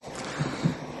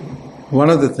One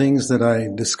of the things that I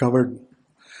discovered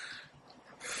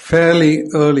fairly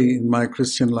early in my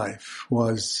Christian life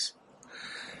was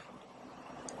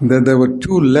that there were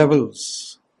two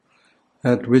levels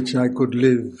at which I could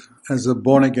live as a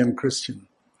born-again Christian.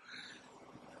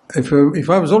 If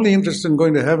I was only interested in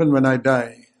going to heaven when I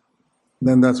die,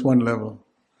 then that's one level.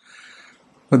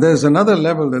 But there's another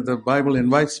level that the Bible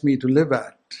invites me to live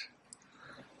at,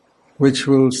 which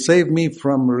will save me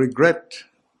from regret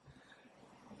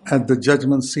at the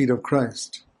judgment seat of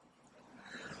Christ.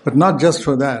 But not just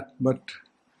for that, but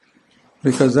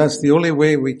because that's the only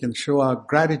way we can show our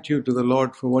gratitude to the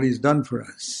Lord for what He's done for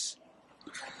us.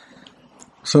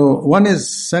 So one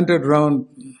is centered around,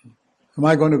 am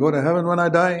I going to go to heaven when I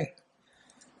die?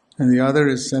 And the other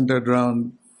is centered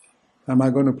around, am I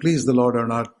going to please the Lord or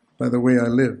not by the way I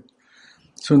live?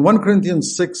 So in 1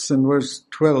 Corinthians 6 and verse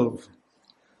 12,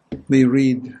 we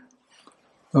read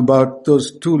about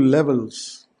those two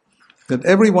levels that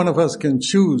every one of us can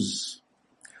choose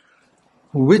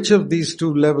which of these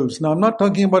two levels. Now, I'm not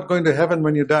talking about going to heaven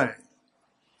when you die.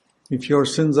 If your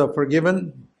sins are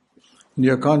forgiven and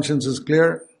your conscience is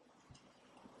clear,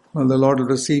 well, the Lord will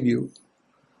receive you.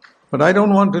 But I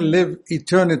don't want to live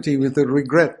eternity with a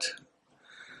regret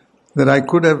that I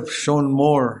could have shown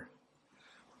more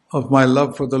of my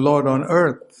love for the Lord on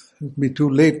earth. It'd be too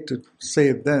late to say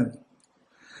it then.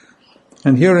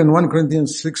 And here in 1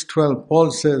 Corinthians 6:12,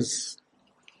 Paul says,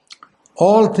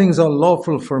 all things are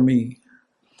lawful for me.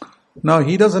 Now,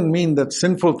 he doesn't mean that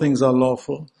sinful things are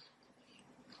lawful.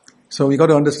 So we got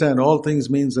to understand all things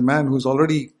means a man who's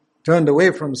already turned away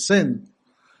from sin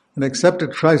and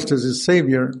accepted Christ as his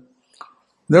Savior.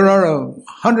 There are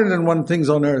 101 things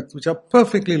on earth which are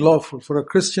perfectly lawful for a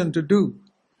Christian to do,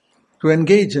 to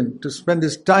engage in, to spend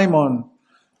his time on,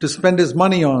 to spend his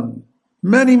money on.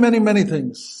 Many, many, many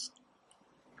things.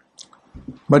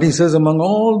 But he says among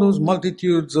all those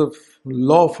multitudes of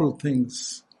lawful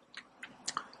things,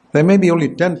 there may be only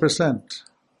 10%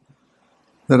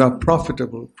 that are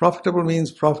profitable. Profitable means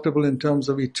profitable in terms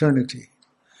of eternity.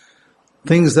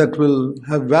 Things that will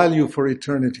have value for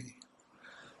eternity.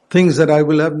 Things that I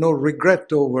will have no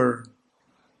regret over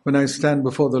when I stand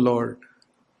before the Lord.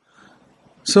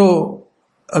 So,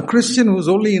 a Christian who's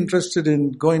only interested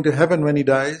in going to heaven when he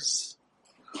dies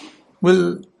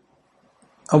will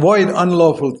avoid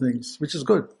unlawful things, which is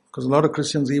good, because a lot of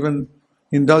Christians even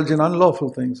indulge in unlawful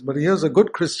things. But here's a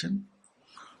good Christian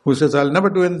who says, I'll never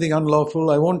do anything unlawful,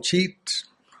 I won't cheat,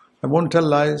 I won't tell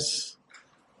lies,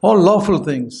 all lawful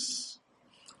things.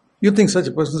 You think such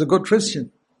a person is a good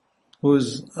Christian who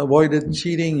has avoided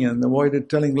cheating and avoided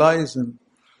telling lies and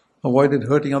avoided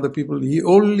hurting other people. He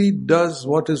only does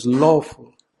what is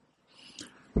lawful.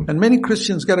 And many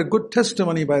Christians get a good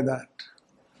testimony by that.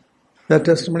 That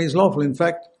testimony is lawful. In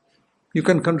fact, you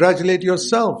can congratulate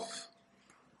yourself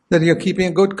that you're keeping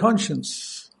a good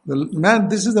conscience.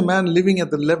 This is the man living at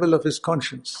the level of his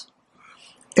conscience.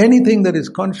 Anything that his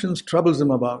conscience troubles him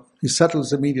about, he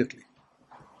settles immediately.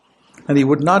 And he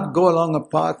would not go along a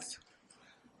path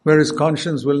where his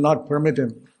conscience will not permit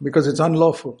him because it's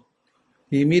unlawful.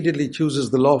 He immediately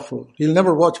chooses the lawful. He'll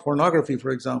never watch pornography,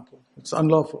 for example. It's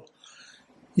unlawful.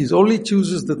 He only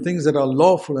chooses the things that are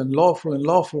lawful and lawful and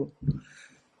lawful.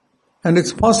 And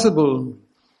it's possible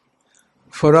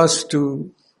for us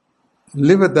to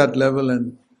live at that level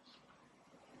and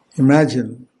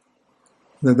imagine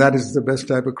that that is the best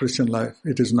type of Christian life.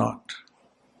 It is not.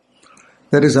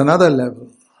 There is another level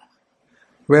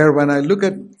where when I look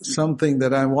at something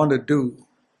that I want to do,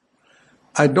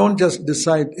 I don't just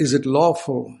decide, is it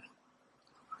lawful?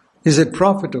 Is it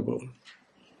profitable?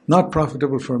 Not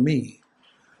profitable for me.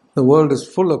 The world is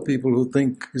full of people who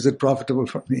think, is it profitable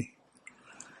for me?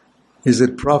 Is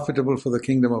it profitable for the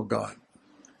kingdom of God?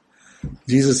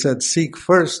 Jesus said, seek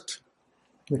first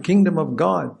the kingdom of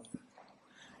God.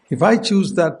 If I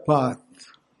choose that path,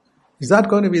 is that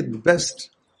going to be the best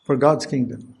for God's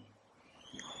kingdom?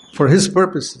 For His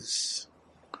purposes?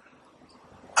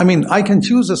 I mean, I can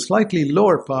choose a slightly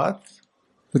lower path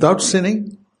without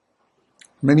sinning.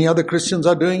 Many other Christians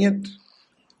are doing it.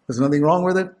 There's nothing wrong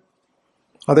with it.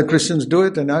 Other Christians do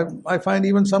it, and I find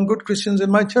even some good Christians in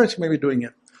my church may be doing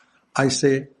it. I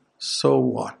say, so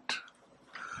what?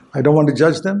 I don't want to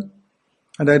judge them,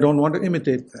 and I don't want to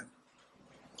imitate them.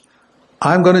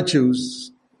 I'm going to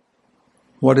choose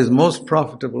what is most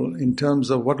profitable in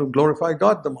terms of what will glorify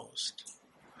God the most.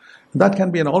 That can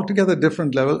be an altogether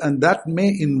different level, and that may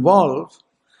involve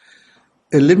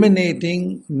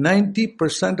eliminating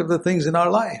 90% of the things in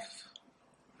our life.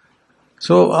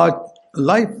 So our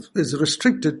life is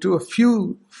restricted to a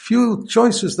few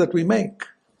choices that we make.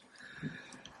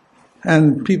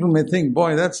 And people may think,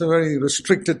 boy, that's a very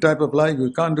restricted type of life.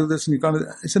 You can't do this and you can't do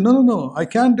that. I said, no, I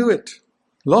can do it.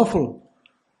 Lawful.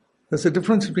 There's a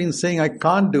difference between saying I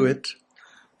can't do it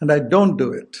and I don't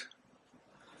do it.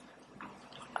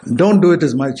 Don't do it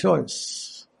is my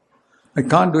choice. I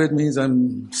can't do it means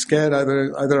I'm scared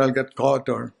either I'll get caught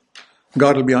or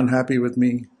God will be unhappy with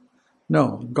me.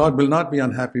 No, God will not be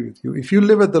unhappy with you. If you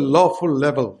live at the lawful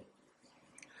level,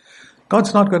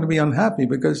 God's not going to be unhappy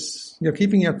because you're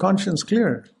keeping your conscience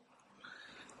clear.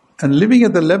 And living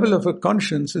at the level of a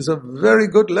conscience is a very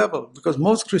good level because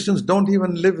most Christians don't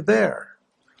even live there.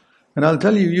 And I'll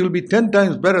tell you, you'll be 10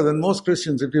 times better than most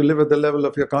Christians if you live at the level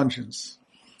of your conscience.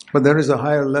 But there is a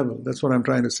higher level. That's what I'm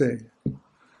trying to say.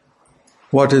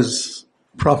 What is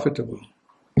profitable?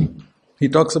 He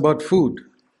talks about food.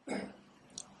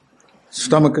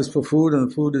 Stomach is for food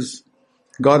and food is,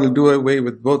 God will do away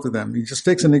with both of them. He just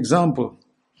takes an example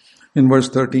in verse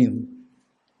 13.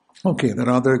 Okay, there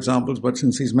are other examples, but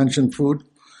since he's mentioned food,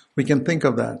 we can think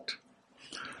of that.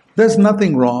 There's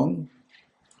nothing wrong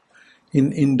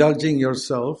in indulging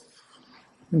yourself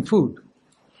in food,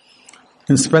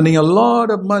 in spending a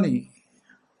lot of money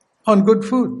on good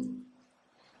food.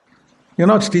 You're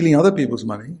not stealing other people's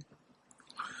money.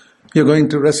 You're going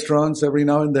to restaurants every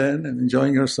now and then and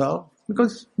enjoying yourself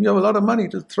because you have a lot of money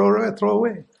to throw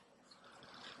away.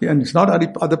 And it's not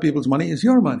other people's money, it's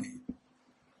your money.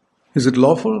 Is it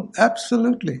lawful?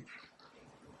 Absolutely.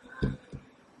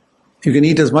 You can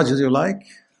eat as much as you like.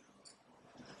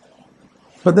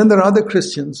 But then there are other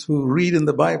Christians who read in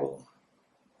the Bible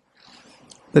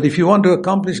that if you want to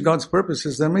accomplish God's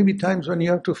purposes, there may be times when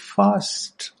you have to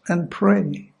fast and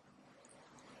pray.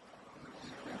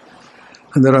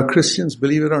 And there are Christians,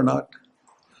 believe it or not,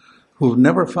 who've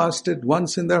never fasted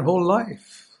once in their whole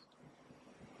life.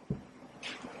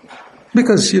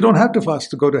 Because you don't have to fast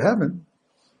to go to heaven.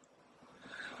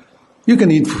 You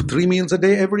can eat 3 meals a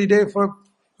day, every day for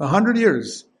 100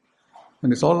 years.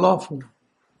 And it's all lawful.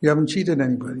 You haven't cheated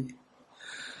anybody.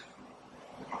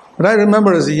 But I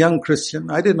remember as a young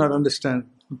Christian, I did not understand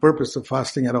the purpose of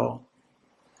fasting at all.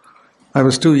 I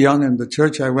was too young, and the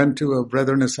church I went to, a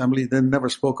Brethren assembly, they never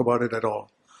spoke about it at all.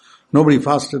 Nobody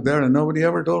fasted there, and nobody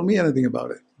ever told me anything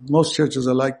about it. Most churches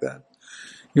are like that.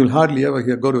 You'll hardly ever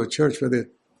go to a church where they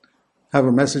have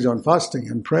a message on fasting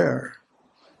and prayer.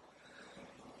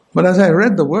 But as I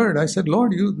read the word, I said,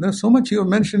 Lord, there's so much you have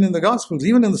mentioned in the Gospels,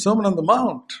 even in the Sermon on the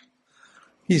Mount.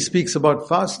 He speaks about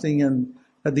fasting, and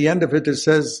at the end of it, it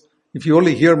says, if you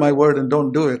only hear my word and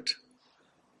don't do it,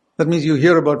 that means you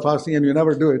hear about fasting and you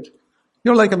never do it.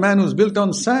 You're like a man who's built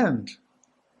on sand.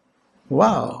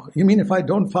 Wow. You mean if I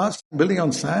don't fast, I'm building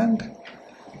on sand?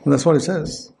 And that's what it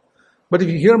says. But if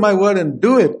you hear my word and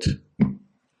do it,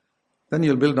 then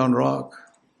you'll build on rock.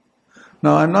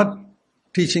 Now, I'm not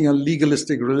teaching a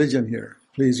legalistic religion here.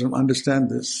 Please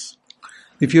understand this.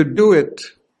 If you do it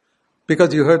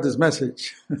because you heard this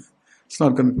message, it's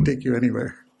not going to take you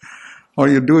anywhere. Or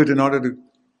you do it in order to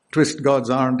twist God's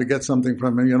arm to get something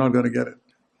from Him, you're not going to get it.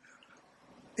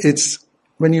 It's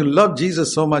when you love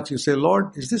Jesus so much, you say,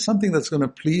 Lord, is this something that's going to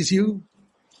please you?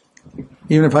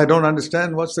 Even if I don't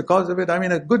understand what's the cause of it. I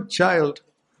mean, a good child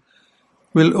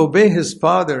will obey his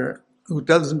father who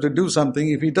tells him to do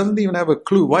something if he doesn't even have a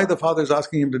clue why the father is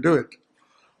asking him to do it.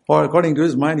 Or according to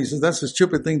his mind, he says, that's a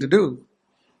stupid thing to do.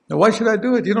 Now, why should I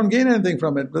do it? You don't gain anything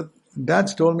from it. But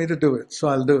Dad's told me to do it, so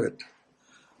I'll do it.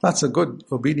 That's a good,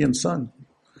 obedient son.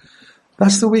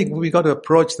 That's the way we got to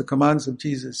approach the commands of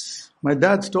Jesus. My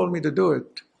dad's told me to do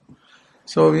it.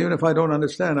 So even if I don't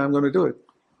understand, I'm going to do it.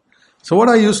 So what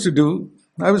I used to do,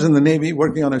 I was in the Navy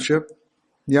working on a ship,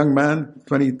 young man,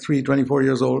 23, 24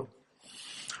 years old.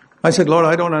 I said, Lord,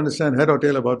 I don't understand head or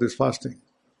tail about this fasting.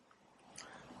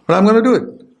 But I'm going to do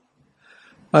it.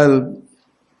 I'll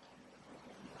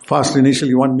fast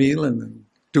initially 1 meal and then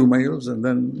 2 meals and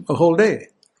then a whole day.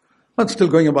 But still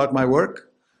going about my work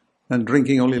and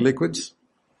drinking only liquids.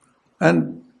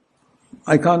 And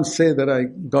I can't say that I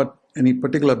got any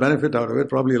particular benefit out of it,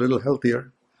 probably a little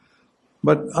healthier.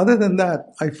 But other than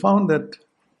that, I found that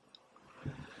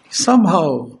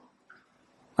somehow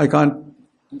I can't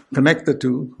connect the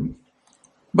two,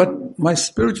 but my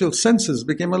spiritual senses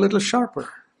became a little sharper.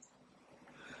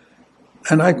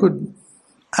 And I could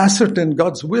ascertain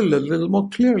God's will a little more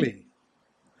clearly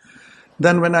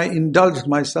than when I indulged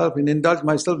myself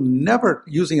never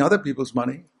using other people's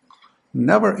money,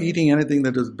 never eating anything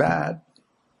that was bad.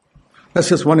 That's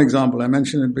just one example. I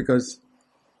mention it because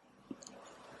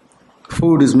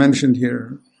food is mentioned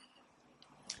here.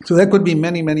 So there could be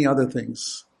many, many other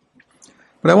things.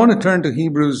 But I want to turn to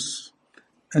Hebrews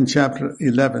and chapter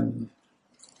 11,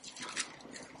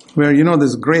 where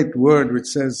this great word which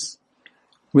says,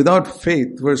 Without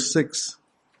faith, verse 6,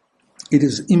 it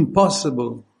is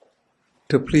impossible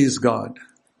to please God.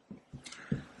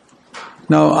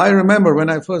 Now, I remember when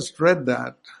I first read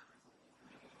that,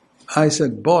 I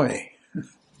said, boy,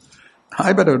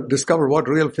 I better discover what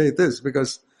real faith is,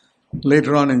 because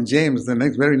later on in James, the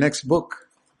very next book,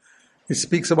 it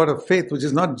speaks about a faith which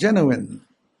is not genuine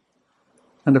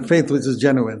and a faith which is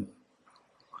genuine.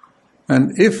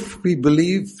 And if we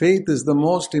believe faith is the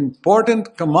most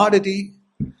important commodity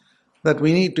that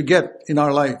we need to get in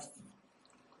our life,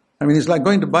 I mean, it's like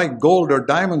going to buy gold or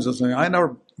diamonds or something. I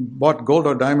never bought gold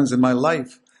or diamonds in my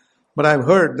life, but I've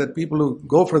heard that people who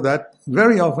go for that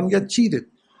very often get cheated.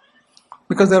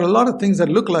 Because there are a lot of things that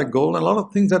look like gold and a lot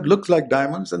of things that look like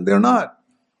diamonds, and they're not.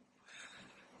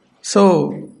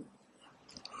 So,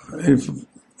 if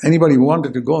anybody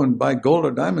wanted to go and buy gold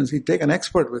or diamonds, he'd take an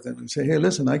expert with him and say, hey,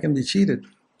 listen, I can be cheated.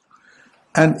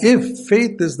 And if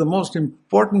faith is the most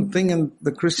important thing in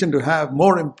the Christian to have,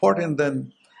 more important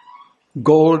than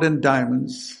gold and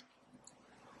diamonds,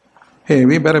 hey,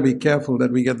 we better be careful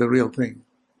that we get the real thing.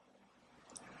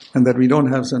 And that we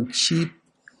don't have some cheap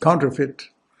counterfeit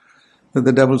that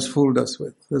the devil's fooled us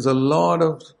with. There's a lot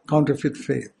of counterfeit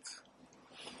faith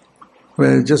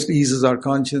where it just eases our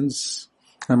conscience.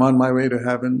 I'm on my way to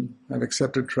heaven. I've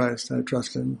accepted Christ. I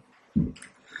trust Him.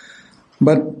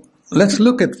 But let's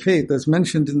look at faith as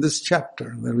mentioned in this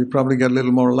chapter, that we probably get a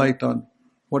little more light on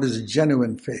what is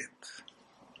genuine faith.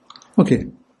 Okay.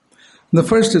 The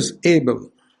first is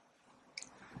Abel,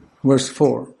 verse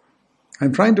 4.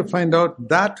 I'm trying to find out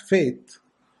that faith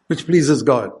which pleases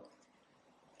God.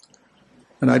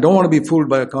 And I don't want to be fooled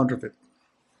by a counterfeit.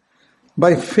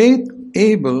 By faith,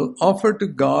 Abel offered to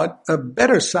God a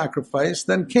better sacrifice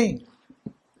than Cain.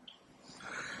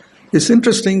 It's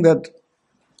interesting that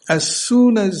as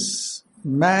soon as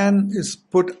man is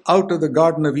put out of the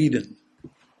Garden of Eden,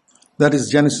 that is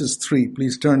Genesis 3,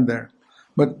 please turn there.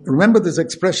 But remember this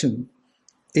expression,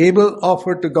 Abel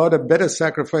offered to God a better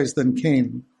sacrifice than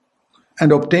Cain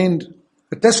and obtained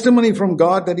a testimony from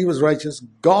God that he was righteous.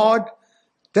 God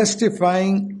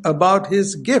testifying about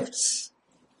his gifts.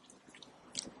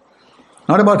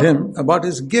 Not about him, about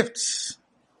his gifts.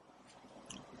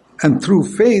 And through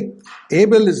faith,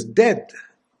 Abel is dead,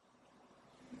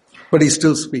 but he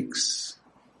still speaks.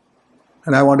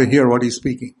 And I want to hear what he's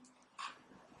speaking.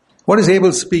 What is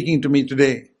Abel speaking to me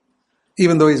today,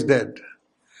 even though he's dead?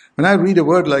 When I read a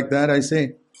word like that, I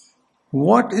say,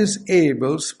 what is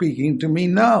Abel speaking to me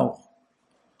now?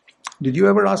 Did you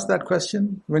ever ask that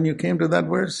question when you came to that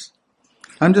verse?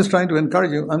 I'm just trying to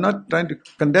encourage you. I'm not trying to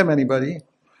condemn anybody.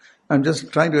 I'm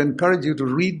just trying to encourage you to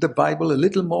read the Bible a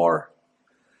little more,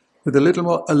 with a little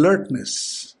more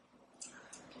alertness.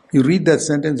 You read that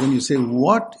sentence and you say,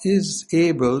 what is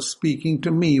Abel speaking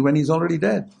to me when he's already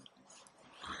dead?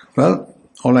 Well,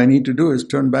 all I need to do is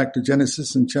turn back to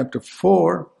Genesis in chapter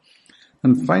 4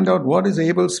 and find out what is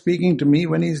Abel speaking to me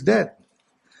when he's dead.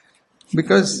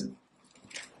 Because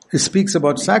it speaks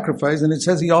about sacrifice, and it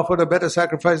says he offered a better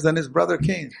sacrifice than his brother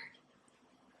Cain.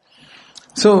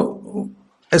 So,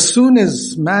 as soon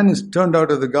as man is turned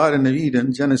out of the Garden of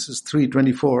Eden, Genesis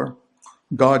 3:24,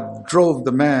 God drove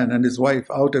the man and his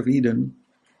wife out of Eden.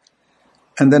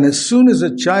 And then as soon as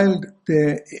a child,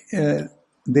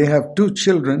 they have two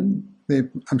children.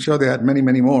 I'm sure they had many,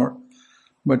 many more.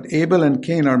 But Abel and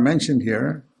Cain are mentioned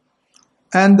here.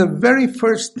 And the very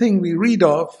first thing we read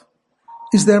of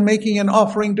is they're making an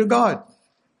offering to God.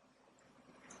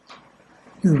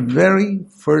 The very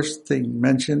first thing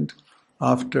mentioned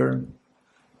after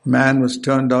man was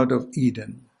turned out of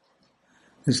Eden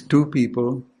is two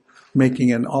people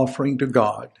making an offering to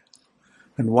God.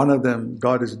 And one of them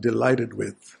God is delighted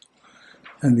with,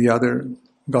 and the other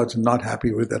God's not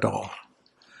happy with at all.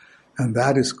 And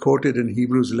that is quoted in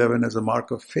Hebrews 11 as a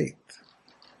mark of faith.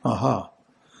 Aha.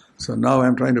 So now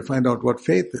I'm trying to find out what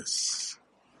faith is.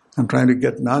 I'm trying to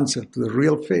get an answer to the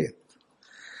real faith.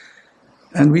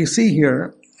 And we see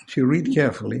here, if you read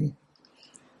carefully,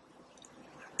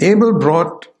 Abel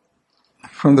brought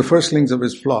from the firstlings of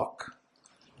his flock,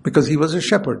 because he was a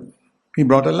shepherd. He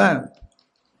brought a lamb.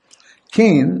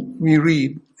 Cain, we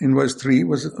read in verse 3,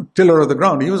 was a tiller of the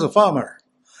ground. He was a farmer,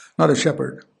 not a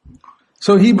shepherd.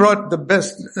 So he brought the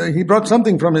best, he brought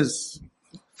something from his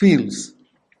fields.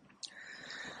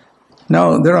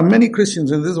 Now, there are many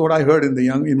Christians, and this is what I heard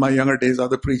in my younger days,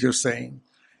 other preachers saying,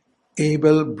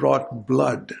 Abel brought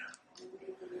blood.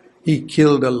 He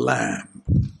killed a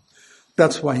lamb.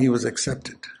 That's why he was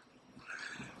accepted.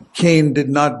 Cain did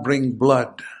not bring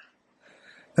blood,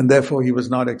 and therefore he was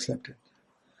not accepted.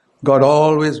 God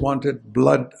always wanted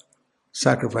blood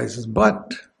sacrifices.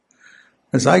 But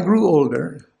as I grew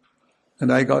older,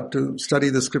 and I got to study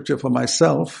the scripture for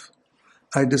myself,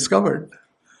 I discovered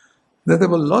that there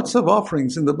were lots of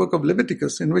offerings in the book of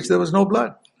Leviticus in which there was no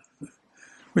blood,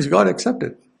 which God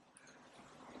accepted,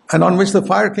 and on which the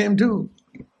fire came too.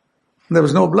 There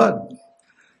was no blood.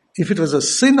 If it was a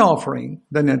sin offering,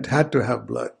 then it had to have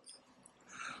blood.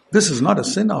 This is not a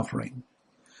sin offering.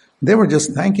 They were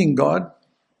just thanking God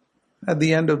at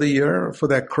the end of the year for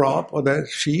their crop or their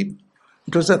sheep.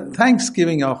 It was a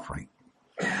thanksgiving offering.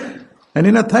 And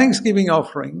in a thanksgiving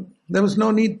offering, there was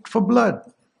no need for blood.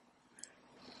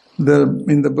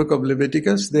 In the book of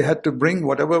Leviticus, they had to bring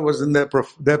whatever was in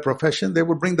their profession. They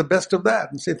would bring the best of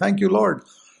that and say, "Thank you, Lord."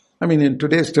 I mean, in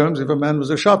today's terms, if a man was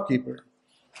a shopkeeper,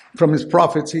 from his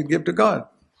profits he'd give to God.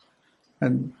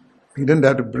 And he didn't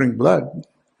have to bring blood.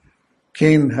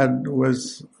 Cain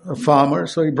was a farmer,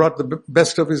 so he brought the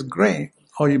best of his grain,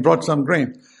 or he brought some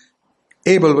grain.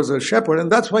 Abel was a shepherd,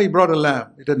 and that's why he brought a lamb.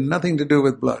 It had nothing to do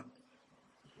with blood.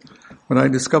 But I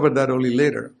discovered that only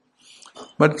later.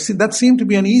 But see, that seemed to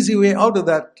be an easy way out of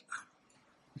that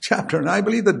chapter, and I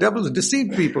believe the devil's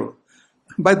deceived people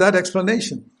by that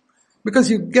explanation.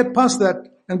 Because you get past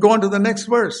that and go on to the next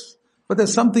verse. But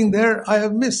there's something there I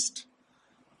have missed,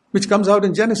 which comes out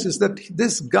in Genesis, that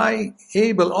this guy,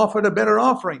 Abel, offered a better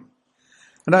offering.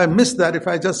 And I missed that if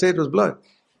I just say it was blood.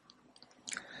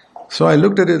 So I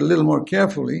looked at it a little more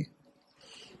carefully,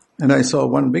 and I saw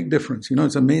one big difference. You know,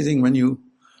 it's amazing when you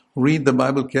read the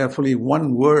Bible carefully,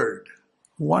 one word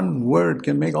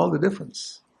can make all the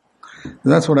difference.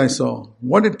 That's what I saw.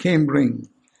 What did Cain bring?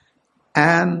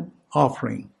 An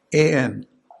offering. A-N.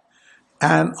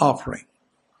 An offering.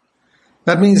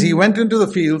 That means he went into the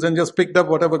fields and just picked up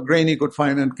whatever grain he could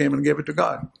find and came and gave it to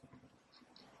God.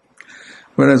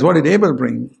 Whereas what did Abel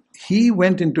bring? He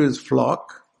went into his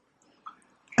flock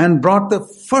and brought the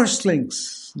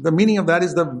firstlings. The meaning of that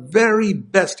is the very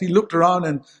best. He looked around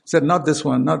and said, not this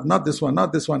one, not this one,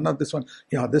 not this one, not this one.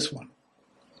 Yeah, this one.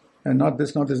 And not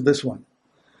this one.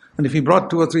 And if he brought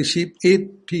 2 or 3 sheep,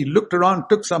 he looked around,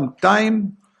 took some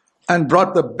time, and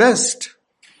brought the best,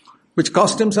 which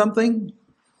cost him something,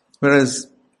 whereas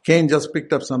Cain just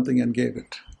picked up something and gave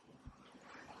it.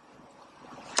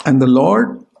 And the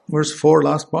Lord, verse 4,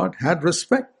 last part, had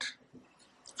respect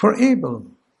for Abel,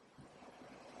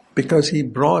 because he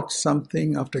brought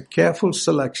something after careful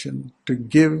selection to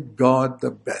give God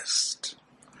the best.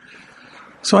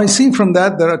 So I see from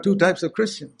that there are 2 types of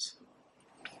Christians.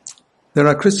 There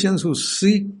are Christians who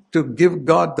seek to give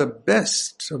God the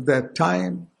best of their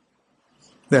time,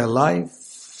 their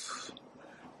life,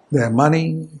 their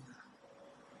money,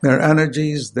 their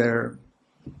energies, their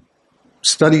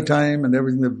study time and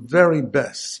everything, the very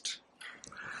best.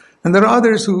 And there are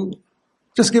others who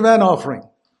just give an offering.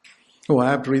 Oh,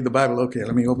 I have to read the Bible. Okay,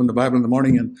 let me open the Bible in the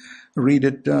morning and read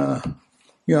it.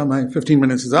 My 15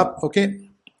 minutes is up. Okay,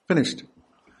 finished.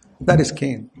 That is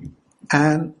Cain.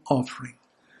 An offering.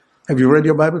 Have you read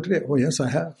your Bible today? Oh, yes, I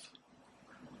have.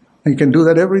 And you can do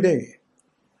that every day.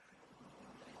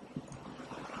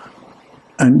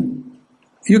 And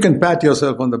you can pat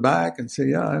yourself on the back and say,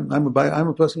 yeah, I'm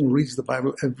a person who reads the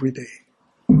Bible every day.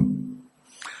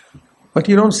 But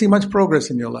you don't see much progress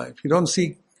in your life. You don't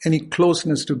see any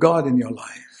closeness to God in your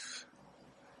life.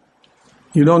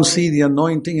 You don't see the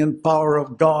anointing and power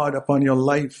of God upon your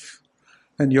life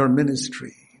and your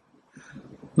ministry.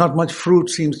 Not much fruit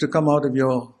seems to come out of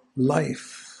your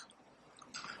life.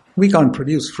 We can't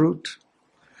produce fruit.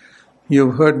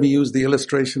 You've heard me use the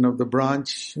illustration of the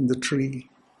branch in the tree.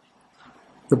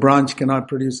 The branch cannot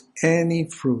produce any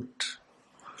fruit.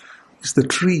 It's the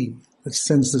tree that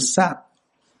sends the sap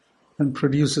and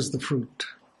produces the fruit.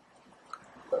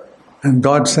 And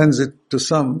God sends it to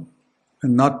some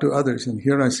and not to others. And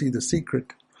here I see the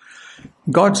secret.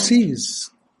 God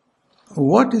sees,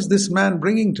 what is this man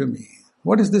bringing to me?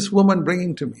 What is this woman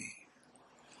bringing to me?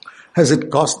 Has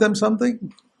it cost them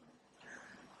something?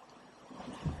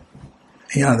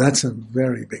 Yeah, that's a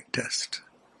very big test.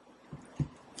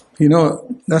 You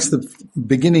know, that's the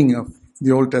beginning of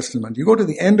the Old Testament. You go to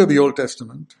the end of the Old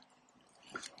Testament,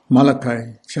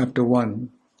 Malachi chapter 1,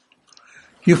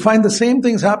 you find the same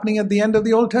things happening at the end of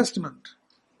the Old Testament.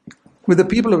 With the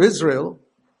people of Israel,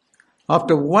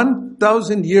 after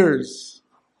 1,000 years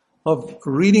of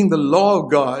reading the law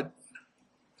of God,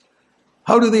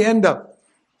 how do they end up?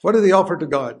 What do they offer to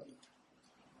God?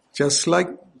 Just like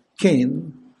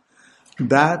Cain,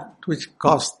 that which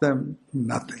cost them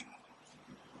nothing.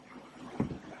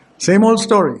 Same old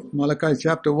story. Malachi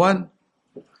chapter 1.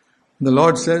 The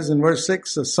Lord says in verse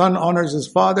 6, a son honors his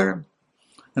father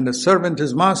and a servant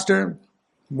his master.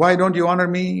 Why don't you honor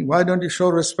me? Why don't you show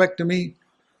respect to me?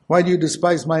 Why do you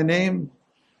despise my name?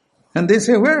 And they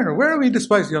say, where have we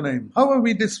despised your name? How have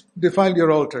we defiled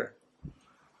your altar?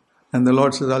 And the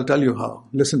Lord says, I'll tell you how.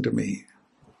 Listen to me.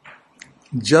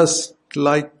 Just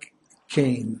like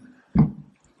Cain.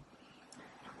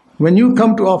 When you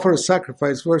come to offer a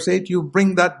sacrifice, verse 8, you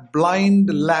bring that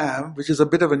blind lamb, which is a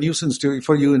bit of a nuisance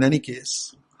for you in any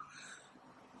case.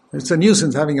 It's a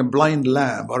nuisance having a blind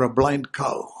lamb or a blind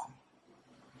cow.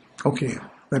 Okay,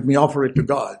 let me offer it to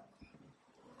God.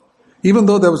 Even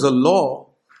though there was a law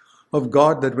of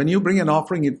God that when you bring an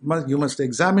offering, you must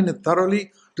examine it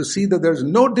thoroughly to see that there's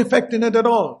no defect in it at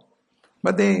all.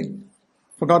 But they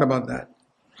forgot about that.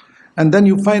 And then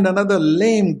you find another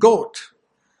lame goat.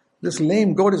 This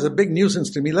lame goat is a big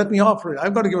nuisance to me. Let me offer it.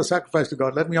 I've got to give a sacrifice to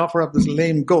God. Let me offer up this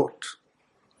lame goat.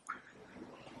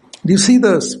 Do you see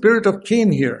the spirit of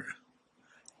Cain here?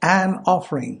 An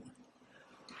offering.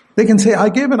 They can say, I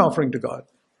gave an offering to God.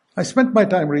 I spent my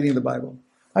time reading the Bible.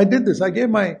 I did this. I gave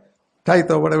my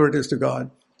tithe or whatever it is to God.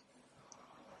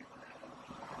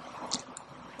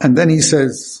 And then he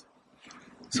says,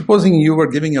 supposing you were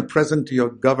giving a present to your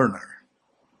governor.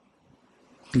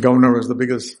 The governor was the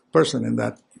biggest person in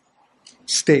that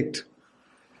state.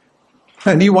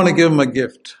 And you want to give him a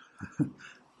gift.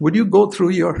 Would you go through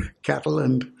your cattle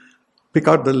and pick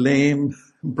out the lame,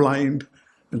 blind,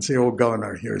 and say, oh,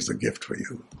 governor, here's a gift for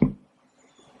you?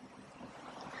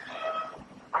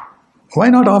 Why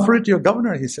not offer it to your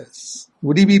governor, he says.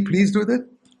 Would he be pleased with it?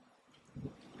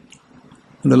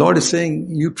 And the Lord is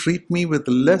saying, you treat me with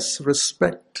less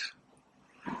respect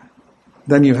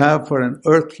than you have for an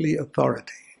earthly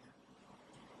authority.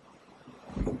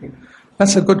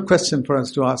 That's a good question for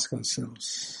us to ask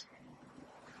ourselves.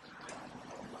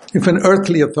 If an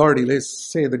earthly authority, let's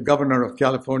say the governor of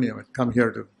California would come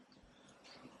here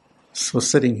was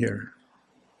sitting here,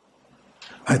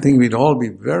 I think we'd all be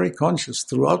very conscious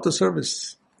throughout the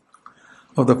service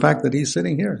of the fact that he's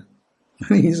sitting here.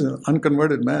 He's an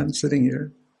unconverted man sitting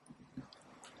here.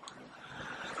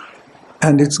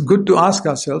 And it's good to ask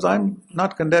ourselves, I'm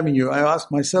not condemning you, I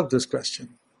ask myself this question.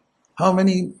 How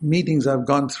many meetings I've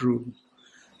gone through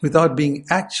without being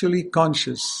actually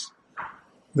conscious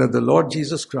that the Lord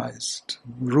Jesus Christ,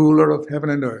 ruler of heaven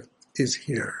and earth, is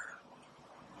here.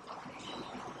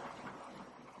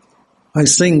 I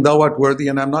sing, Thou art worthy,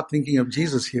 and I'm not thinking of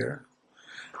Jesus here.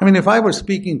 I mean, if I were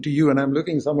speaking to you and I'm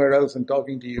looking somewhere else and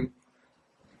talking to you,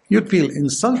 you'd feel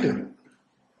insulted.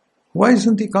 Why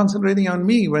isn't he concentrating on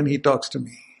me when he talks to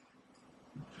me?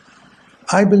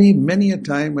 I believe many a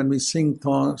time when we sing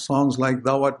songs like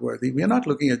Thou art worthy, we are not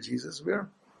looking at Jesus. We are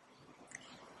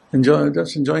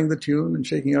just enjoying the tune and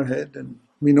shaking our head. And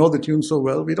we know the tune so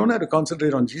well, we don't have to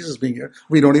concentrate on Jesus being here.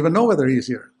 We don't even know whether he's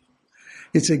here.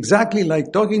 It's exactly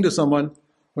like talking to someone,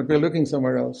 but we're looking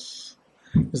somewhere else.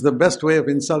 It's the best way of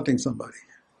insulting somebody.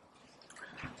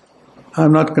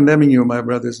 I'm not condemning you, my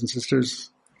brothers and sisters.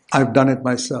 I've done it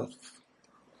myself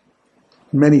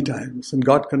many times, and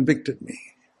God convicted me.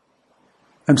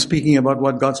 I'm speaking about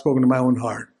what God spoke into my own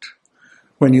heart.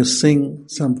 When you sing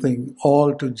something,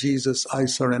 all to Jesus I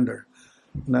surrender,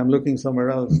 and I'm looking somewhere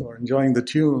else or enjoying the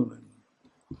tune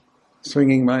and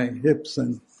swinging my hips,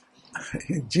 and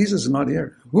Jesus is not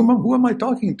here. Who am I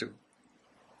talking to?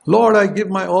 Lord, I give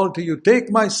my all to you. Take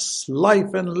my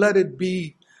life and let it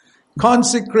be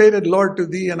consecrated, Lord, to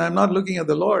thee. And I'm not looking at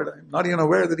the Lord. I'm not even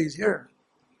aware that he's here.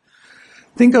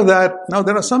 Think of that. Now,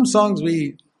 there are some songs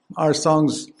our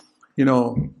songs,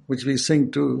 which we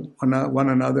sing to one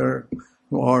another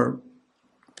or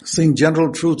sing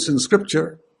general truths in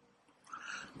Scripture.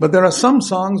 But there are some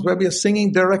songs where we are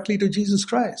singing directly to Jesus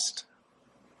Christ.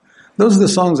 Those are the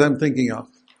songs I'm thinking of.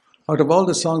 Out of all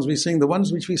the songs we sing, the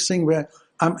ones which we sing where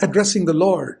I'm addressing the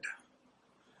Lord.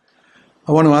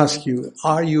 I want to ask you,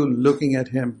 are you looking at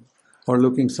him or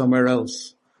looking somewhere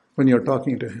else when you're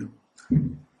talking to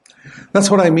him?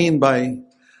 That's what I mean by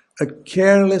a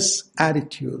careless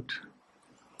attitude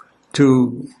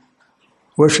to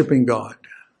worshiping God.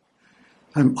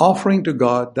 I'm offering to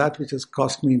God that which has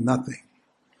cost me nothing.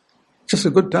 Just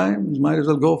a good time. You might as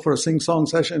well go for a sing-song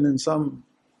session in some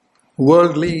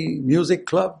worldly music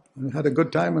club and had a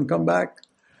good time and come back.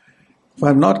 If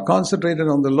I've not concentrated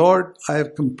on the Lord, I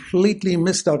have completely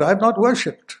missed out. I have not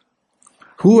worshipped.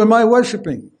 Who am I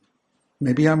worshiping?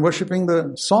 Maybe I'm worshiping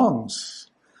the songs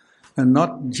and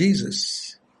not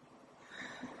Jesus.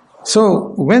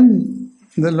 So when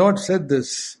the Lord said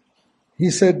this, he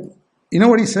said, you know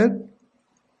what he said?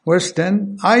 Verse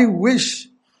 10, I wish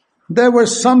there were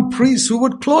some priests who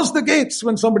would close the gates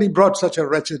when somebody brought such a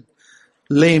wretched,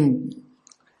 lame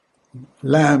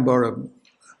lamb or a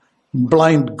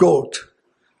blind goat.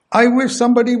 I wish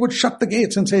somebody would shut the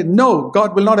gates and say, no,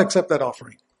 God will not accept that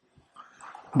offering.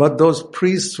 But those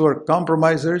priests were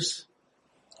compromisers.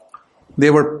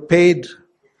 They were paid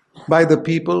by the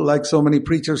people like so many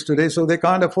preachers today, so they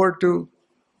can't afford to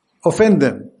offend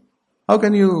them. How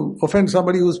can you offend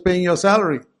somebody who's paying your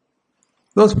salary?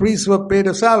 Those priests were paid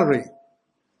a salary.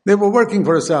 They were working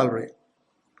for a salary.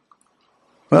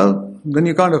 Well, then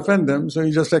you can't offend them, so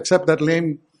you just accept that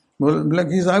lame. Like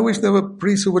he says, I wish there were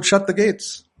priests who would shut the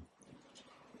gates.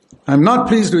 I'm not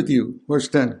pleased with you, verse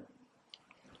 10.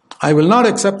 I will not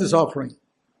accept this offering.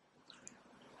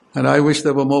 And I wish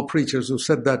there were more preachers who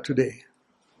said that today.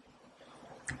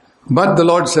 But the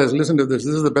Lord says, listen to this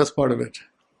is the best part of it.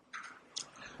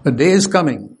 A day is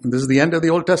coming, and this is the end of the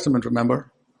Old Testament,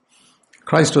 remember?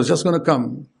 Christ was just going to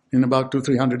come in about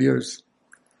 200-300 years.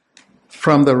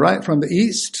 From the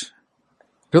east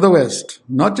to the west,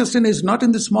 not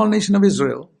in the small nation of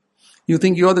Israel. You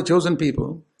think you are the chosen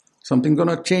people. Something's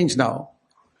going to change now.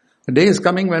 A day is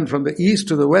coming when from the east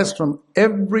to the west, from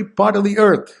every part of the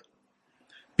earth,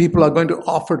 people are going to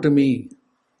offer to me,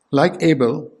 like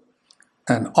Abel,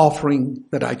 an offering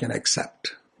that I can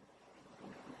accept.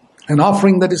 An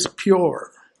offering that is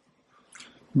pure.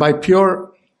 By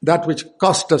pure, that which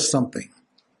cost us something.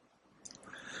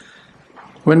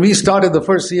 When we started the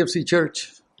first CFC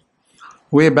church,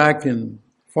 way back in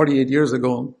 48 years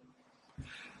ago,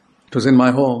 it was in my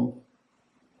home.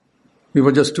 We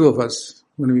were just two of us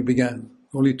when we began,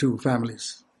 only two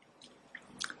families.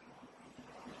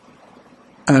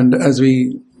 And as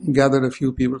we gathered a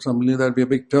few people, suddenly there'd be a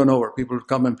big turnover. People would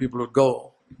come and people would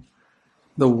go.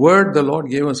 The word the Lord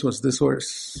gave us was this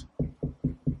verse.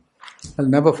 I'll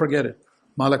never forget it.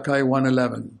 Malachi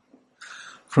 1:11.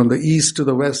 From the east to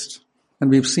the west. And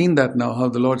we've seen that now, how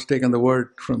the Lord's taken the word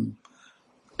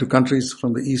to countries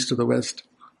from the east to the west.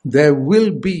 There will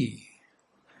be,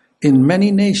 in many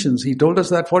nations, he told us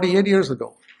that 48 years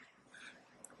ago,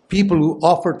 people who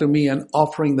offer to me an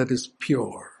offering that is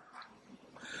pure.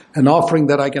 An offering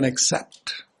that I can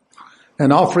accept.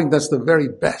 An offering that's the very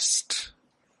best.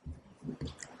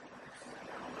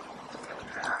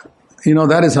 You know,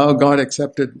 that is how God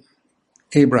accepted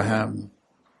Abraham.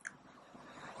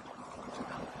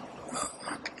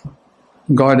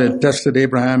 God had tested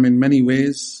Abraham in many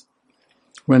ways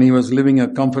when he was living a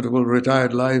comfortable,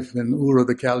 retired life in Ur of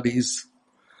the Chaldees.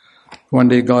 One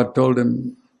day God told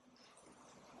him,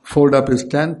 fold up his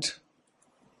tent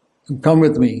and come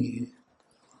with me.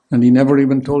 And he never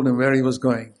even told him where he was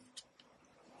going.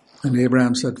 And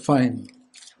Abraham said, fine.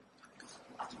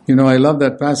 You know, I love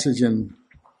that passage in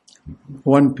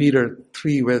 1 Peter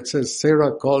 3 where it says,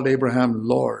 Sarah called Abraham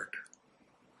Lord.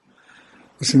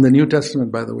 It's in the New Testament,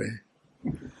 by the way.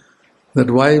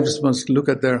 That wives must look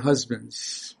at their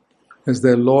husbands as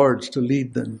their lords to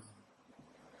lead them.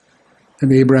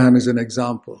 And Abraham is an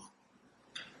example.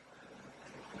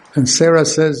 And Sarah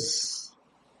says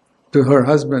to her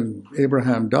husband,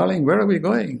 Abraham, darling, where are we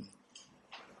going?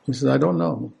 He says, I don't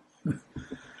know.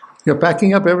 You're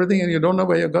packing up everything and you don't know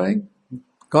where you're going?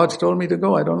 God's told me to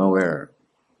go, I don't know where.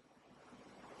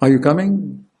 Are you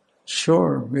coming?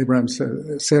 Sure,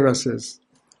 Sarah says,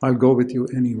 I'll go with you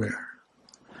anywhere.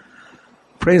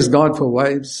 Praise God for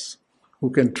wives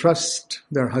who can trust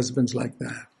their husbands like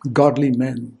that. Godly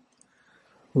men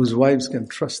whose wives can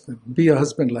trust them. Be a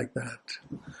husband like that,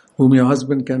 whom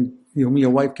your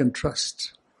wife can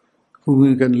trust, whom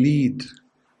you can lead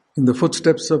in the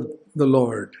footsteps of the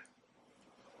Lord.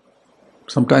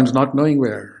 Sometimes not knowing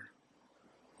where,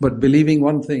 but believing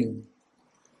one thing,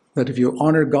 that if you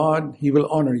honor God, He will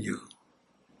honor you.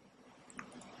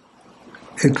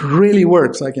 It really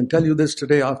works. I can tell you this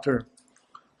today after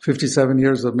 57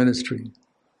 years of ministry.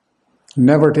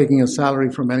 Never taking a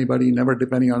salary from anybody, never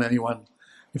depending on anyone.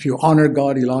 If you honor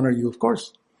God, He'll honor you, of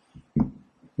course.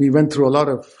 We went through a lot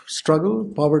of struggle,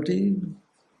 poverty,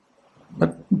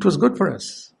 but it was good for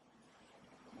us.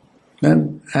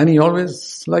 And Annie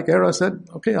always, like Era said,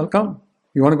 okay, I'll come.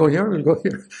 You want to go here? We'll go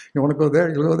here. You want to go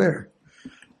there? You'll go there.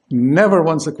 Never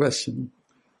once a question.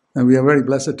 And we are very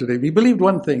blessed today. We believed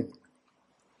one thing.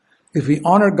 If we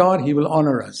honor God, He will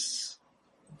honor us.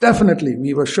 Definitely,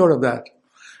 we were sure of that.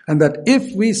 And that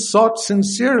if we sought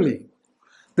sincerely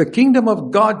the kingdom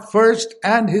of God first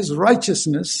and His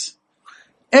righteousness,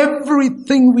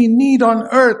 everything we need on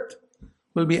earth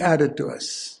will be added to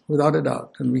us, without a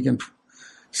doubt. And we can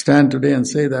stand today and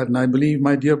say that. And I believe,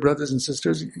 my dear brothers and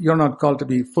sisters, you're not called to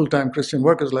be full-time Christian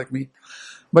workers like me,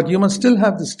 but you must still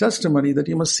have this testimony that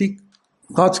you must seek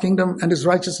God's kingdom and His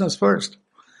righteousness first.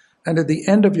 And at the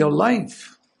end of your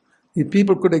life, if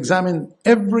people could examine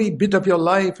every bit of your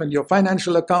life and your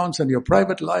financial accounts and your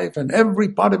private life and every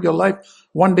part of your life,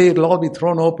 one day it'll all be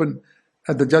thrown open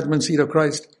at the judgment seat of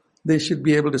Christ. They should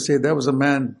be able to say, there was a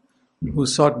man who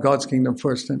sought God's kingdom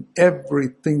first, and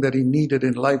everything that he needed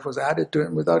in life was added to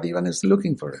him without even his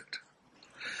looking for it.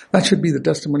 That should be the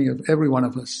testimony of every one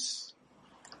of us.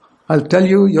 I'll tell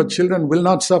you, your children will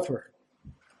not suffer.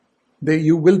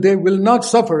 They will not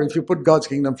suffer if you put God's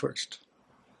kingdom first.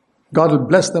 God will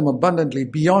bless them abundantly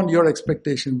beyond your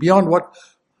expectation, beyond what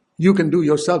you can do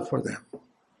yourself for them.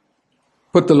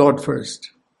 Put the Lord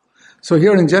first. So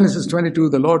here in Genesis 22,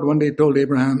 the Lord one day told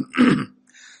Abraham,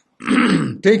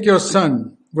 take your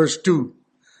son, verse 2,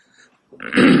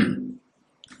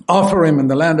 offer him in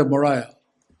the land of Moriah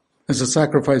as a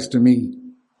sacrifice to me.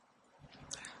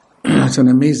 It's an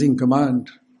amazing command,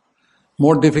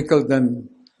 more difficult than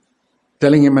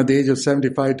telling him at the age of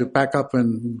 75 to pack up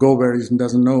and go where he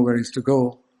doesn't know where he's to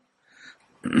go.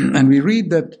 And we read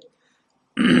that,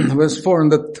 verse 4, on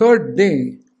the third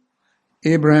day,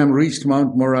 Abraham reached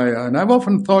Mount Moriah. And I've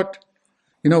often thought,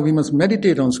 we must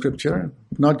meditate on Scripture,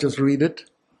 not just read it.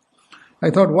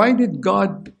 I thought, why did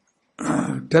God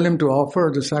tell him to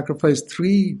offer the sacrifice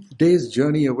 3 days'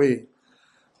 journey away?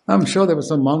 I'm sure there were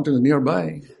some mountains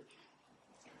nearby.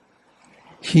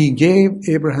 He gave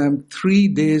Abraham 3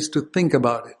 days to think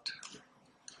about it.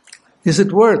 Is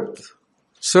it worth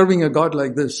serving a God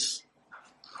like this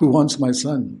who wants my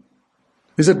son?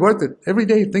 Is it worth it? Every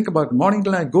day think about it, morning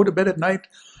till night, go to bed at night.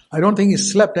 I don't think he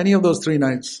slept any of those 3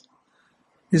 nights.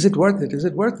 Is it worth it? Is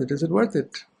it worth it? Is it worth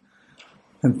it?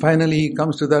 And finally he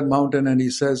comes to that mountain and he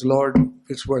says, Lord,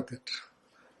 it's worth it.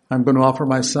 I'm going to offer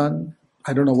my son.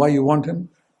 I don't know why you want him,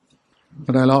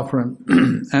 but I'll offer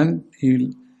him. And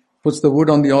he puts the wood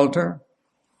on the altar.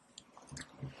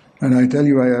 And I tell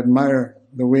you, I admire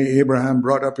the way Abraham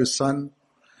brought up his son.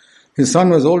 His son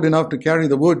was old enough to carry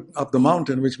the wood up the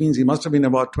mountain, which means he must have been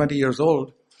about 20 years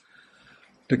old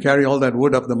to carry all that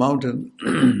wood up the mountain.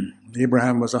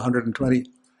 Abraham was 120.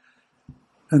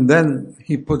 And then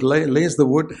he lays the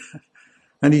wood,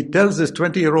 and he tells this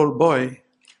 20-year-old boy,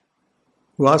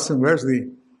 who asks him, where's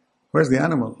the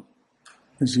animal?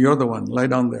 He says, you're the one, lie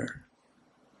down there.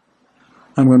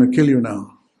 I'm going to kill you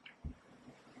now.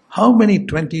 How many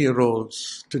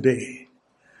 20-year-olds today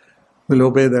will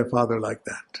obey their father like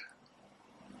that?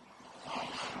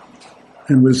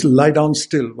 And will lie down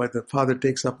still while the father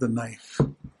takes up the knife.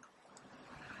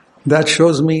 That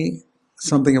shows me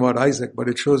something about Isaac, but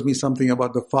it shows me something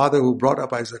about the father who brought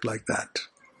up Isaac like that.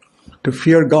 To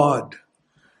fear God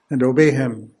and obey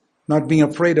him, not being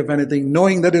afraid of anything,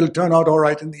 knowing that it'll turn out all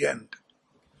right in the end,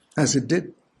 as it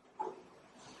did.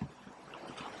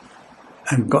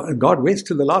 And God waits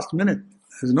till the last minute.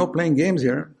 There's no playing games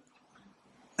here.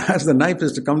 As the knife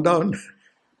is to come down,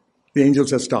 the angel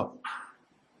says, stop.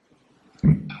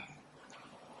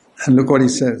 And look what he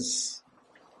says.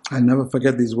 I'll never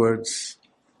forget these words.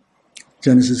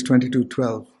 Genesis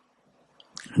 22:12.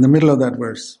 In the middle of that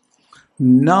verse.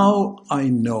 Now I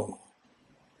know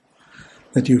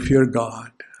that you fear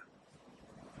God.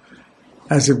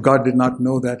 As if God did not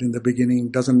know that in the beginning.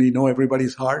 Doesn't he know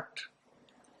everybody's heart?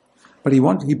 But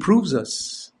he proves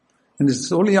us. And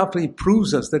it's only after he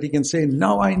proves us that he can say,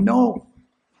 now I know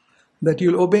that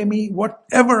you'll obey me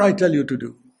whatever I tell you to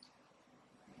do.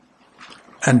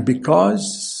 And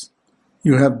because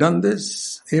you have done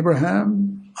this,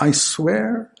 Abraham, I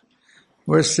swear,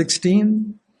 verse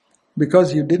 16,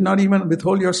 because you did not even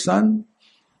withhold your son,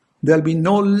 there'll be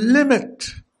no limit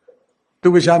to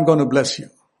which I'm going to bless you.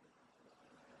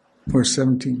 Verse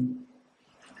 17,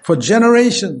 for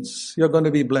generations you're going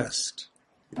to be blessed.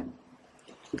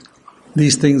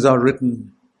 These things are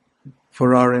written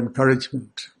for our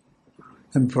encouragement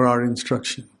and for our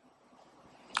instruction.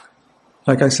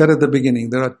 Like I said at the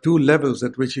beginning, there are 2 levels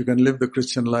at which you can live the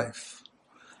Christian life.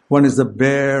 One is the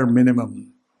bare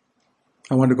minimum.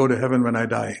 I want to go to heaven when I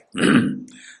die. And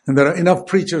there are enough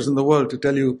preachers in the world to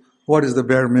tell you what is the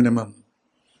bare minimum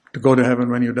to go to heaven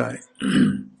when you die.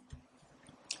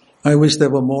 I wish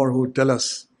there were more who would tell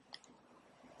us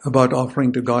about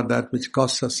offering to God that which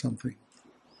costs us something.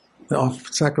 The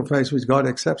sacrifice which God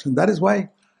accepts. And that is why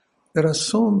there are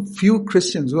so few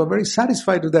Christians who are very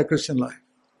satisfied with their Christian life.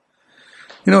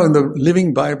 In the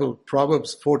Living Bible,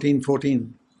 Proverbs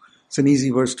 14:14, it's an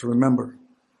easy verse to remember.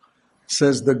 It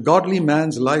says, the godly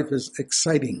man's life is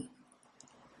exciting.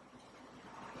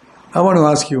 I want to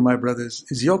ask you, my brothers,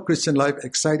 is your Christian life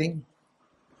exciting?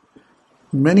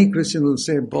 Many Christians will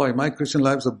say, boy, my Christian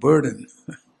life is a burden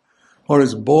or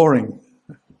is boring.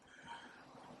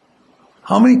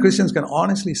 How many Christians can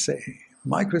honestly say,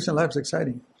 my Christian life is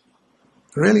exciting?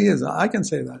 It really is. I can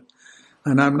say that.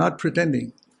 And I'm not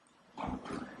pretending.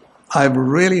 I've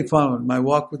really found my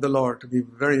walk with the Lord to be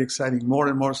very exciting, more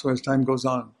and more so as time goes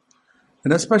on.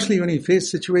 And especially when you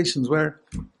face situations where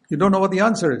you don't know what the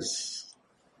answer is.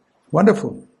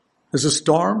 Wonderful. There's a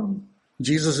storm.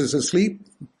 Jesus is asleep,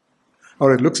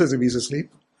 or it looks as if he's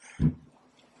asleep.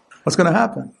 What's going to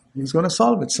happen? He's going to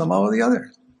solve it somehow or the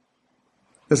other.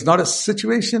 There's not a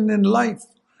situation in life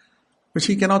which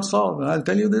he cannot solve. And I'll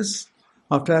tell you this,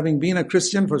 after having been a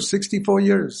Christian for 64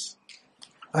 years,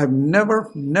 I've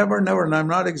never, and I'm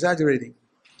not exaggerating,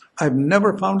 I've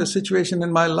never found a situation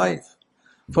in my life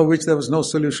for which there was no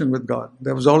solution with God.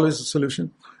 There was always a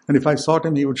solution. And if I sought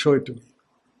him, he would show it to me.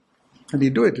 And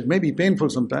he'd do it. It may be painful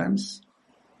sometimes.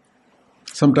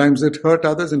 Sometimes it hurt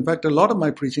others. In fact, a lot of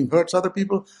my preaching hurts other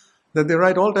people, that they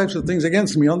write all types of things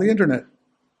against me on the internet.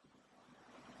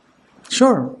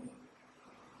 Sure.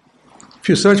 If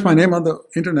you search my name on the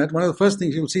internet, one of the first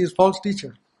things you'll see is false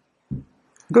teacher.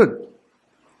 Good.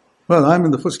 Well, I'm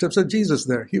in the footsteps of Jesus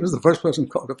there. He was the first person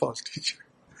called a false teacher.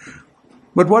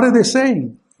 But what are they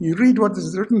saying? You read what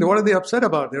is written, what are they upset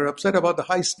about? They're upset about the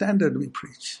high standard we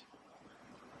preach.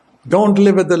 Don't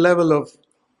live at the level of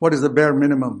what is the bare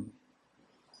minimum.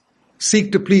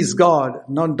 Seek to please God,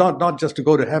 not just to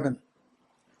go to heaven.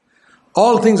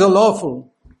 All things are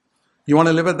lawful. You want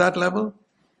to live at that level?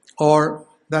 Or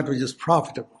that which is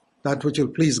profitable, that which will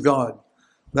please God,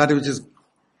 that which is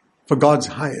for God's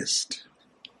highest.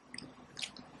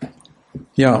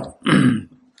 Yeah.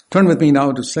 Turn with me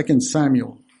now to 2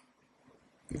 Samuel,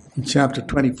 chapter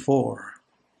 24.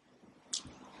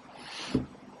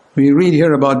 We read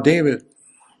here about David.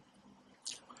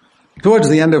 Towards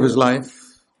the end of his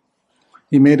life,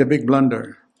 he made a big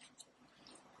blunder.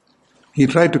 He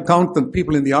tried to count the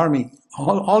people in the army.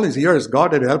 All his years,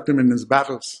 God had helped him in his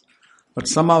battles. But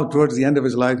somehow towards the end of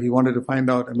his life, he wanted to find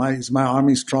out, is my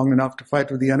army strong enough to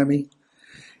fight with the enemy?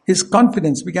 His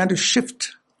confidence began to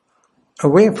shift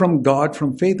away from God,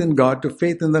 from faith in God, to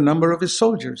faith in the number of his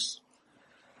soldiers.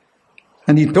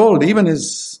 And he told even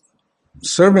his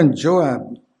servant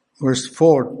Joab, verse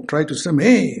 4, tried to say,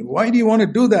 hey, why do you want to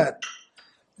do that?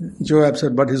 Joab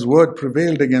said, but his word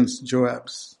prevailed against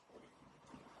Joab's.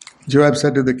 Joab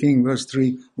said to the king, verse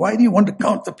 3, why do you want to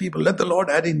count the people? Let the Lord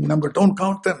add in number. Don't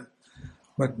count them.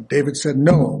 But David said,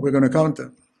 no, we're going to count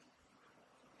them.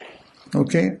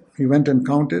 Okay, he went and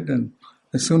counted, and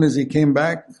as soon as he came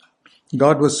back,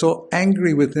 God was so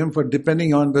angry with him for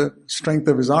depending on the strength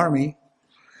of his army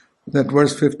that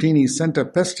verse 15, he sent a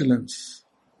pestilence.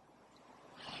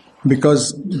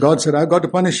 Because God said, I've got to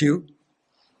punish you.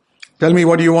 Tell me,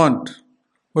 what do you want?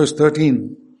 Verse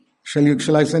 13,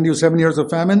 shall I send you 7 years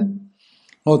of famine?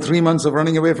 Or 3 months of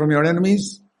running away from your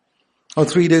enemies? Or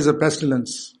 3 days of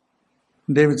pestilence?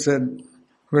 David said,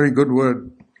 very good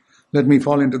word. Let me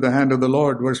fall into the hand of the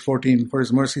Lord. Verse 14, for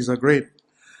his mercies are great,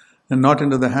 and not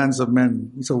into the hands of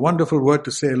men. It's a wonderful word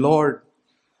to say, Lord,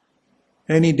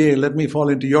 any day let me fall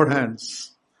into your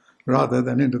hands rather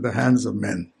than into the hands of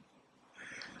men.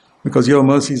 Because your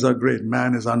mercies are great.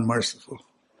 Man is unmerciful.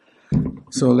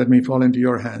 So let me fall into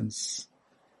your hands.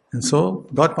 And so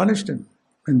God punished him.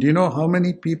 And do you know how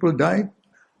many people died?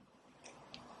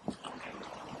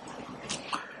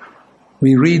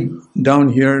 We read down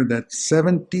here that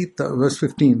verse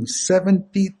 15,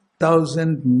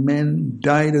 70,000 men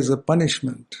died as a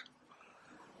punishment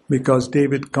because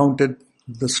David counted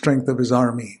the strength of his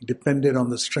army, depended on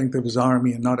the strength of his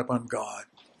army and not upon God.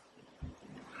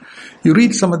 You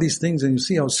read some of these things and you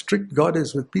see how strict God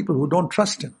is with people who don't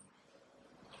trust him.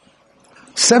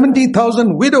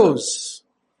 70,000 widows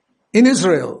in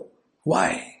Israel.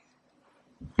 Why?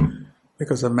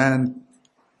 Because a man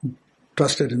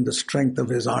trusted in the strength of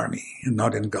his army and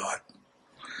not in God.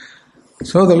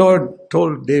 So the Lord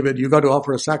told David, you got to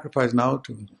offer a sacrifice now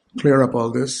to clear up all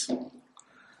this.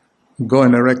 Go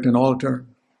and erect an altar,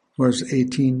 verse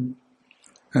 18,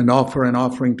 and offer an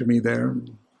offering to me there.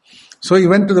 So he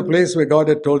went to the place where God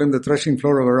had told him, the threshing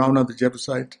floor of Araunah the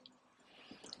Jebusite.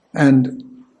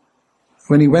 And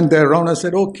when he went there, Araunah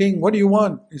said, oh king, what do you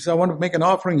want? He said, I want to make an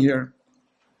offering here.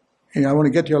 I want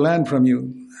to get your land from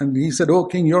you. And he said, oh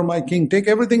king, you're my king. Take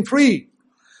everything free.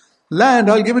 Land,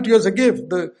 I'll give it to you as a gift.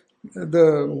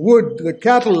 The wood, the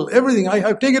cattle, everything.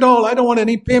 I take it all. I don't want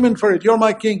any payment for it. You're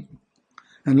my king.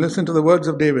 And listen to the words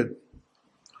of David.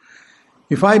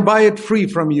 If I buy it free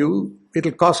from you,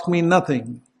 it'll cost me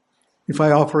nothing if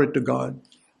I offer it to God.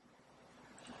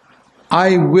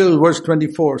 I will, verse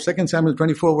 24, 2 Samuel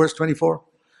 24, verse 24.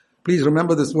 Please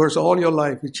remember this verse all your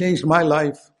life. It changed my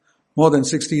life more than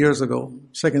 60 years ago.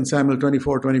 2 Samuel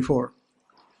 24, 24.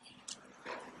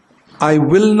 I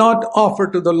will not offer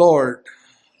to the Lord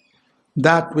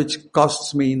that which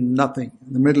costs me nothing.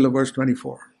 In the middle of verse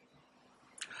 24.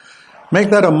 Make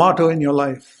that a motto in your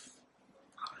life.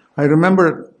 I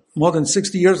remember more than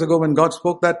 60 years ago when God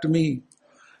spoke that to me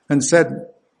and said,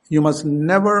 you must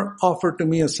never offer to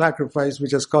me a sacrifice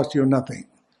which has cost you nothing.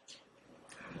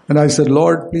 And I said,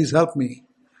 Lord, please help me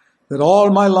that all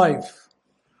my life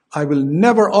I will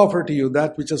never offer to you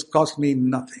that which has cost me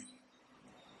nothing.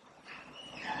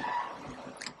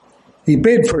 He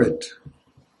paid for it.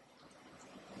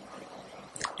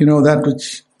 You know, that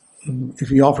which,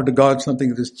 if you offer to God something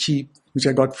that is cheap, which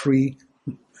I got free.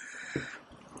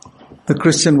 The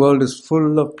Christian world is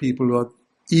full of people who are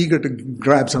eager to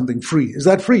grab something free. Is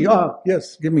that free?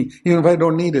 Yes, give me. Even if I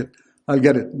don't need it, I'll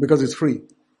get it because it's free.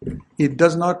 It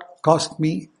does not cost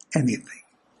me anything.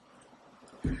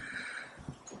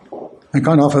 I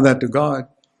can't offer that to God.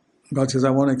 God says,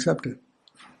 I won't accept it.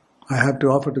 I have to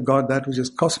offer to God that which has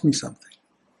cost me something.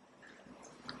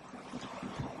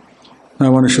 I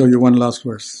want to show you one last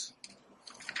verse.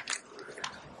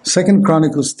 2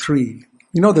 Chronicles 3.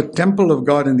 You know, the temple of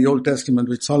God in the Old Testament,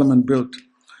 which Solomon built,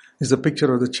 is a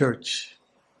picture of the church.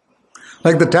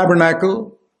 Like the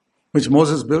tabernacle, which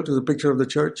Moses built, is a picture of the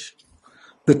church.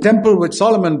 The temple which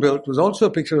Solomon built was also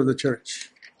a picture of the church.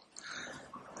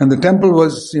 And the temple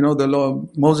was, you know, the law.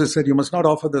 Moses said, you must not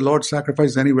offer the Lord's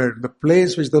sacrifice anywhere. The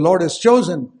place which the Lord has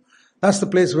chosen, that's the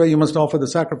place where you must offer the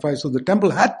sacrifice. So the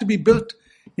temple had to be built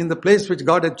in the place which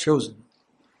God had chosen.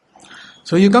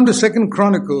 So you come to 2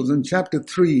 Chronicles in chapter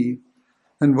 3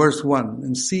 and verse 1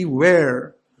 and see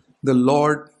where the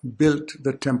Lord built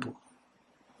the temple.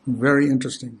 Very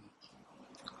interesting.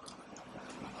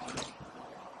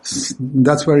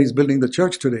 That's where he's building the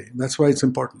church today. That's why it's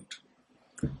important.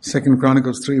 2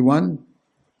 Chronicles 3:1.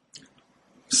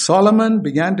 Solomon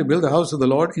began to build the house of the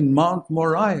Lord in Mount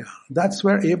Moriah. That's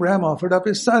where Abraham offered up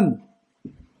his son.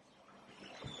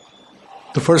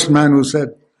 The first man who said,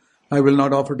 I will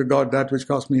not offer to God that which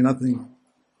cost me nothing.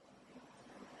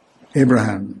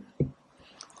 Abraham.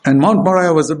 And Mount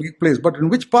Moriah was a big place. But in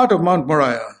which part of Mount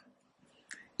Moriah?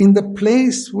 In the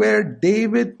place where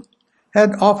David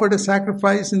had offered a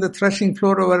sacrifice in the threshing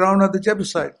floor of Araunah the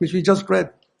Jebusite, which we just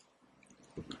read.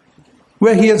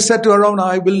 Where he had said to Araunah,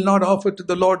 I will not offer to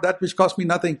the Lord that which cost me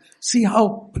nothing. See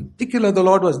how particular the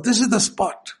Lord was. This is the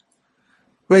spot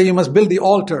where you must build the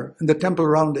altar and the temple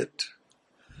around it.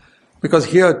 Because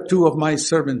here 2 of my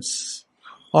servants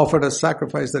offered a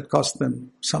sacrifice that cost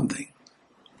them something.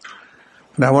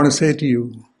 And I want to say to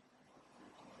you,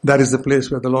 that is the place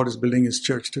where the Lord is building his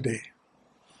church today.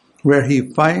 Where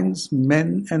he finds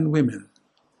men and women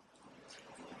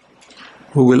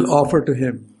who will offer to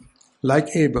him,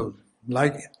 like Abel,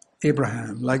 like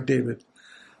Abraham, like David,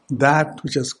 that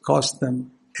which has cost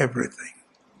them everything.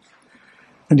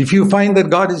 And if you find that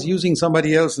God is using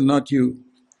somebody else and not you,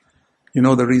 you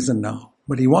know the reason now.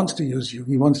 But he wants to use you.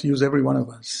 He wants to use every one of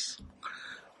us.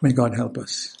 May God help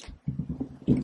us.